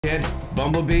Bulkhead,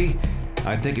 Bumblebee,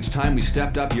 I think it's time we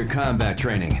stepped up your combat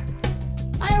training.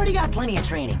 I already got plenty of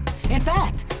training. In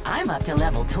fact, I'm up to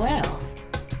level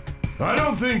 12. I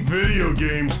don't think video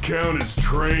games count as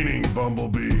training,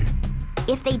 Bumblebee.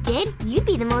 If they did, you'd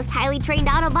be the most highly trained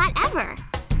Autobot ever.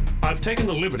 I've taken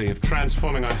the liberty of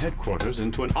transforming our headquarters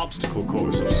into an obstacle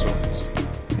course of sorts.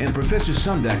 And Professor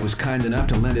Sundak was kind enough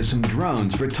to lend us some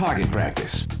drones for target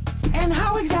practice. And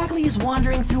how exactly is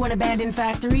wandering through an abandoned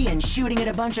factory and shooting at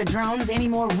a bunch of drones any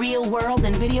more real world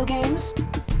than video games?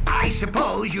 I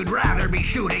suppose you'd rather be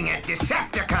shooting at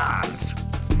Decepticons.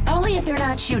 Only if they're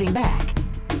not shooting back.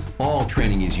 All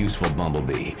training is useful,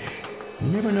 Bumblebee. You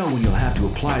never know when you'll have to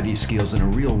apply these skills in a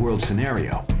real-world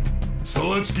scenario. So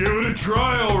let's give it a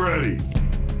try already.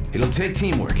 It'll take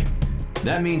teamwork.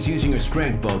 That means using your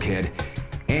strength, Bulkhead,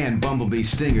 and Bumblebee's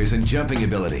stingers and jumping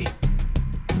ability.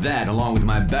 That, along with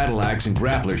my battle axe and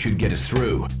grappler, should get us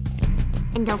through.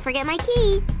 And don't forget my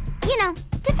key. You know,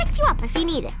 to fix you up if you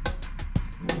need it.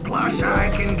 Plus,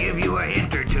 I can give you a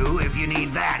hint or two if you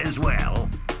need that as well.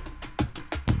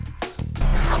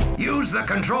 Use the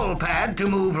control pad to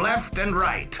move left and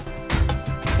right.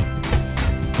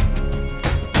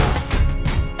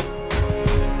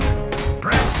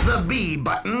 Press the B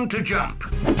button to jump.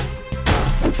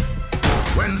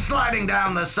 When sliding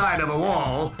down the side of a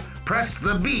wall, press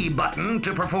the B button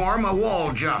to perform a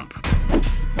wall jump.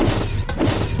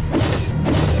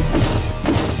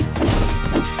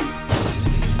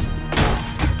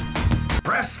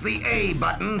 Press the A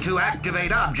button to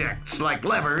activate objects like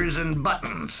levers and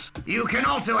buttons. You can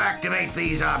also activate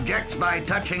these objects by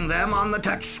touching them on the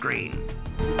touch screen.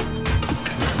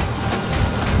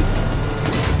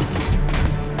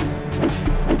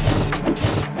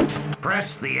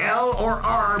 Press the L or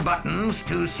R buttons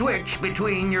to switch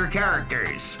between your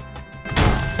characters.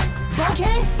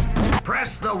 Okay?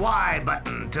 Press the Y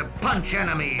button to punch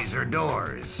enemies or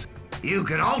doors. You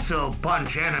can also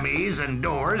punch enemies and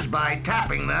doors by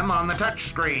tapping them on the touch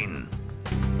screen.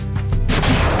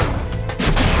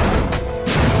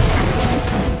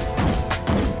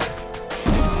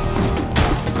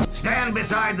 Stand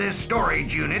beside this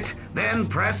storage unit, then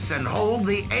press and hold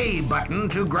the A button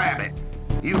to grab it.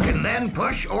 You can then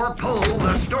push or pull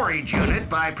the storage unit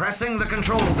by pressing the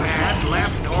control pad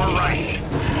left or right.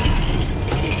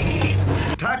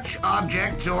 Touch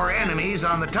objects or enemies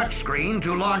on the touchscreen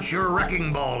to launch your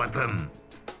wrecking ball at them.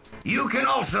 You can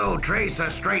also trace a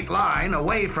straight line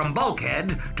away from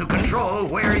Bulkhead to control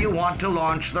where you want to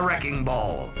launch the wrecking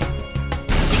ball.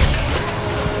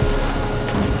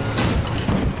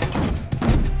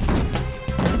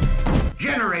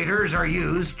 Generators are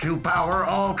used to power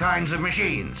all kinds of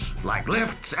machines, like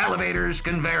lifts, elevators,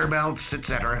 conveyor belts,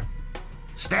 etc.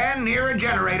 Stand near a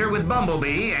generator with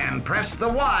Bumblebee and press the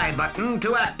Y button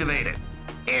to activate it.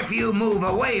 If you move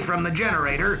away from the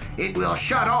generator, it will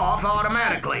shut off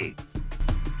automatically.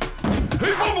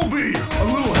 Hey, Bumblebee! A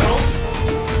little help?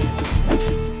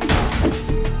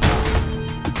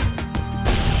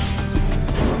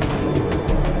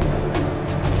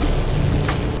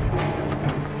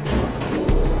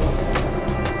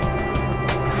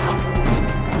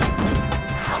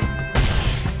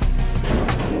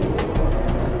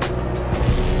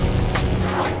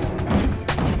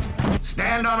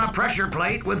 Stand on a pressure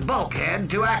plate with Bulkhead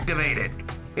to activate it.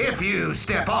 If you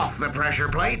step off the pressure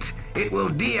plate, it will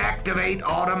deactivate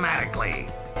automatically.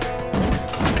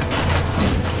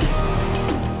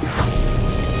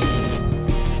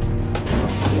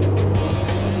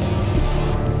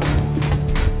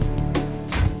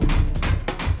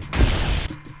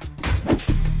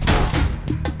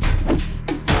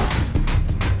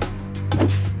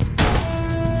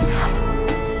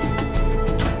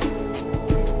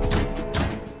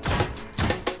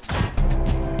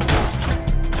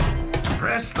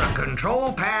 Press the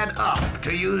control pad up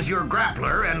to use your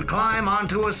grappler and climb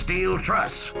onto a steel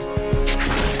truss.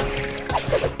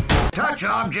 Touch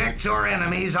objects or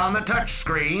enemies on the touch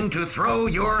screen to throw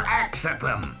your axe at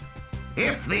them.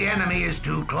 If the enemy is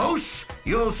too close,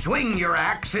 you'll swing your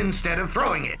axe instead of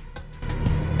throwing it.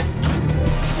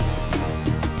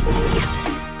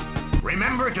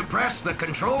 Remember to press the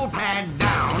control pad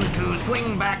down to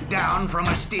swing back down from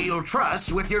a steel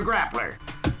truss with your grappler.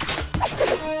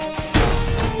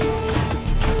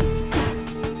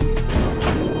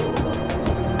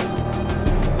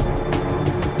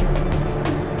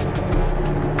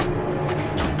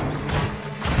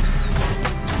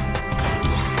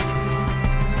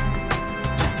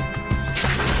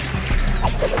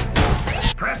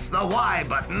 Press the Y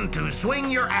button to swing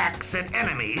your axe at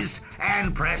enemies,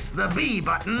 and press the B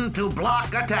button to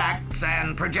block attacks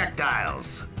and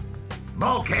projectiles.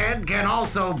 Bulkhead can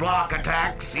also block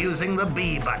attacks using the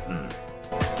B button.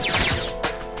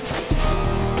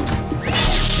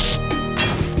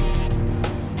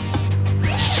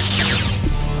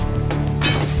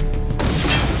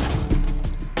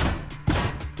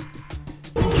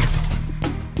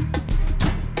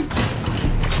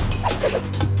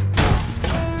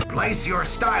 Place your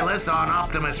stylus on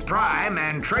Optimus Prime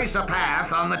and trace a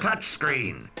path on the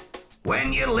touchscreen.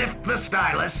 When you lift the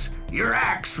stylus, your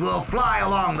axe will fly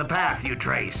along the path you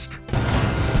traced.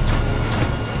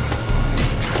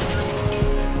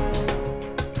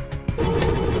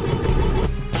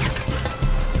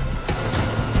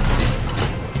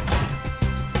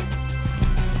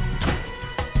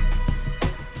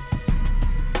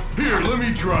 Here, let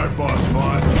me try, Boss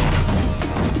Bot.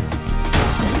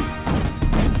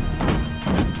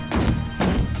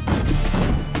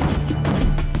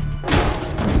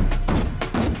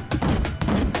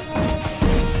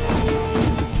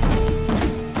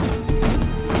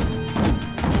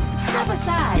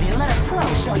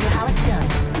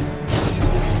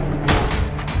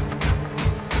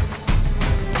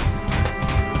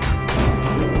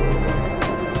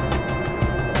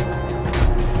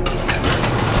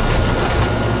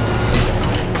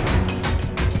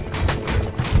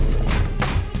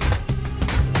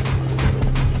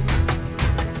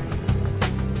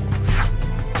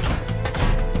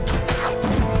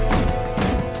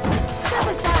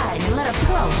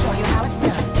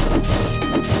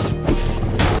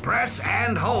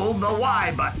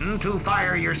 To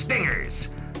fire your stingers.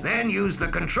 Then use the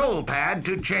control pad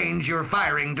to change your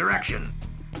firing direction.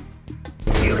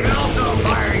 You can also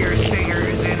fire your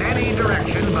stingers in any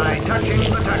direction by touching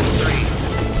the touchscreen.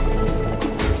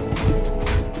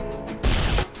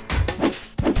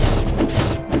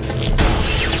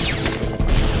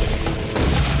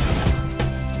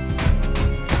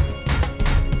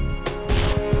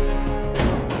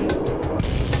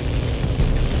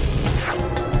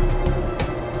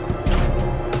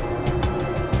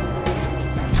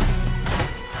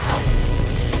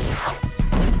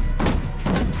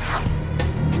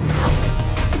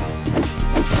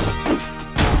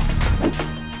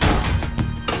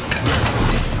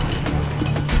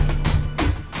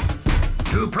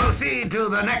 To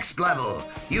the next level,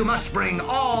 you must bring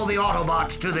all the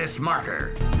Autobots to this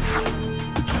marker. I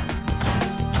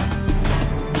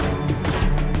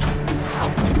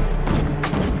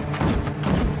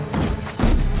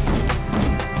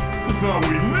thought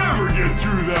we'd never get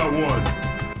through that one.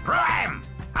 Prime,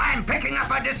 I'm picking up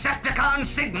a Decepticon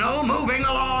signal moving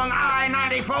along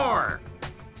I-94.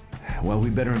 Well, we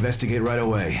better investigate right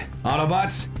away.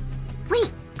 Autobots?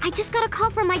 Wait, I just got a call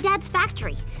from my dad's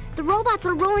factory. The robots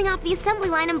are rolling off the assembly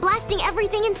line and blasting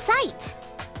everything in sight.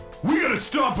 We gotta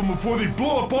stop them before they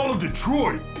blow up all of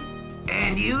Detroit.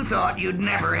 And you thought you'd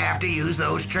never have to use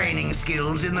those training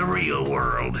skills in the real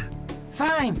world.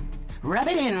 Fine. Rub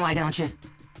it in, why don't you?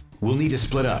 We'll need to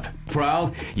split up.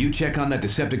 Prowl, you check on that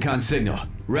Decepticon signal.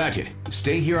 Ratchet,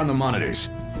 stay here on the monitors.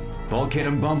 Bulkhead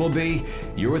and Bumblebee,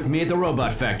 you're with me at the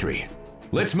robot factory.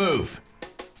 Let's move.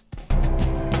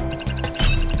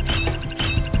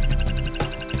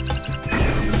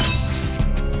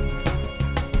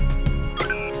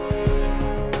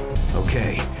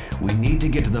 Okay, we need to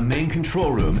get to the main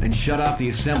control room and shut off the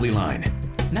assembly line.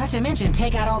 Not to mention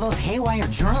take out all those haywire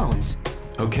drones.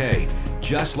 Okay,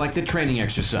 just like the training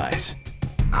exercise.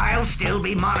 I'll still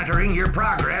be monitoring your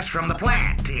progress from the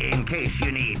plant, in case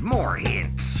you need more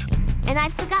hints. And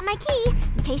I've still got my key,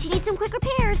 in case you need some quick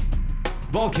repairs.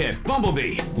 Bulkhead,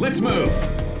 Bumblebee, let's move!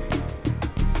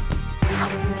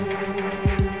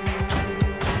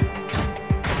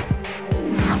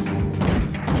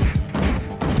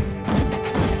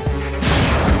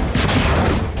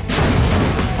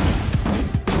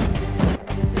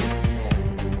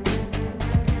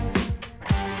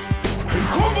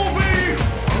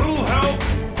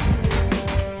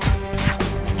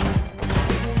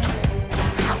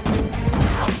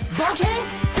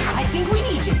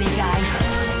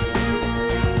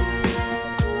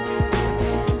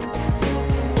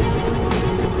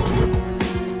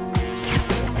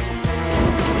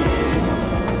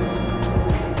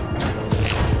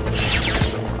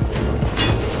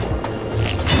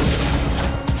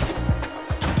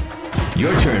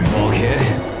 Your turn,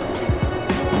 Bulkhead.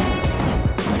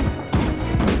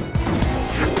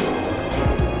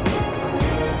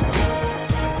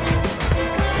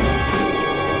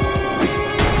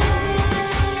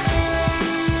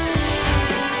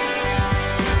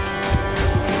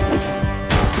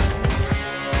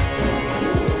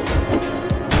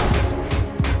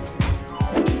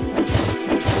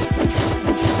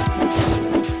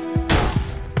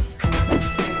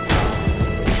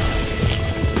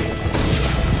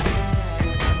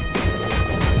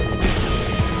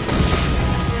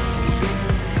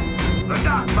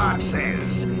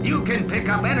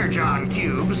 up Energon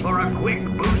cubes for a quick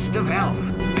boost of health.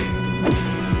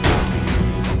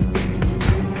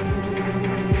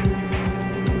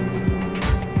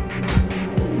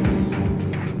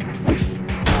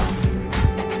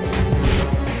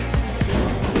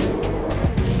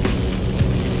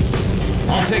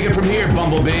 I'll take it from here,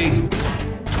 Bumblebee.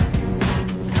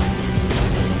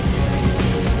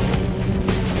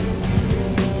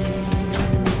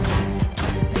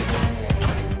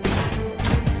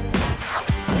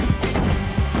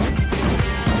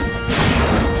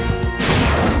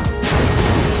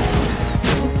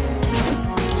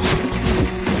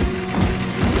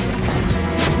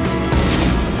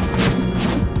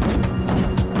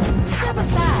 Step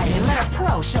aside and let a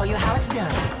pro show you how it's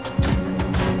done.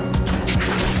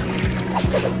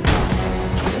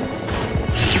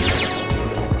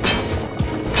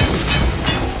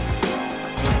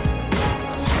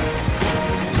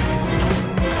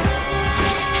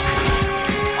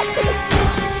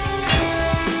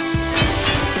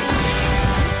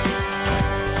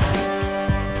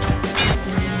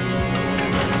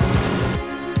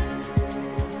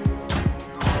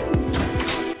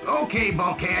 Okay,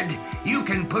 Bulkhead, you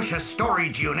can push a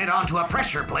storage unit onto a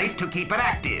pressure plate to keep it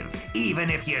active, even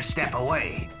if you step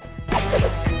away.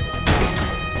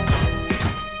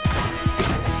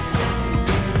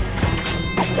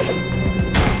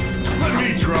 Let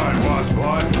me try,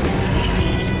 Bossbot.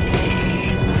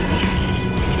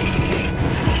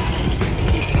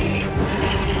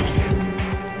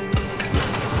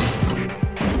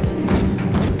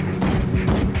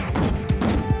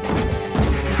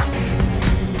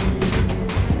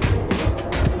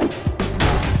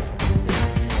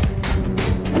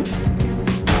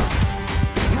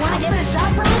 You wanna give it a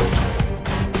shot, bro?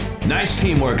 Nice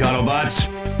teamwork, Autobots.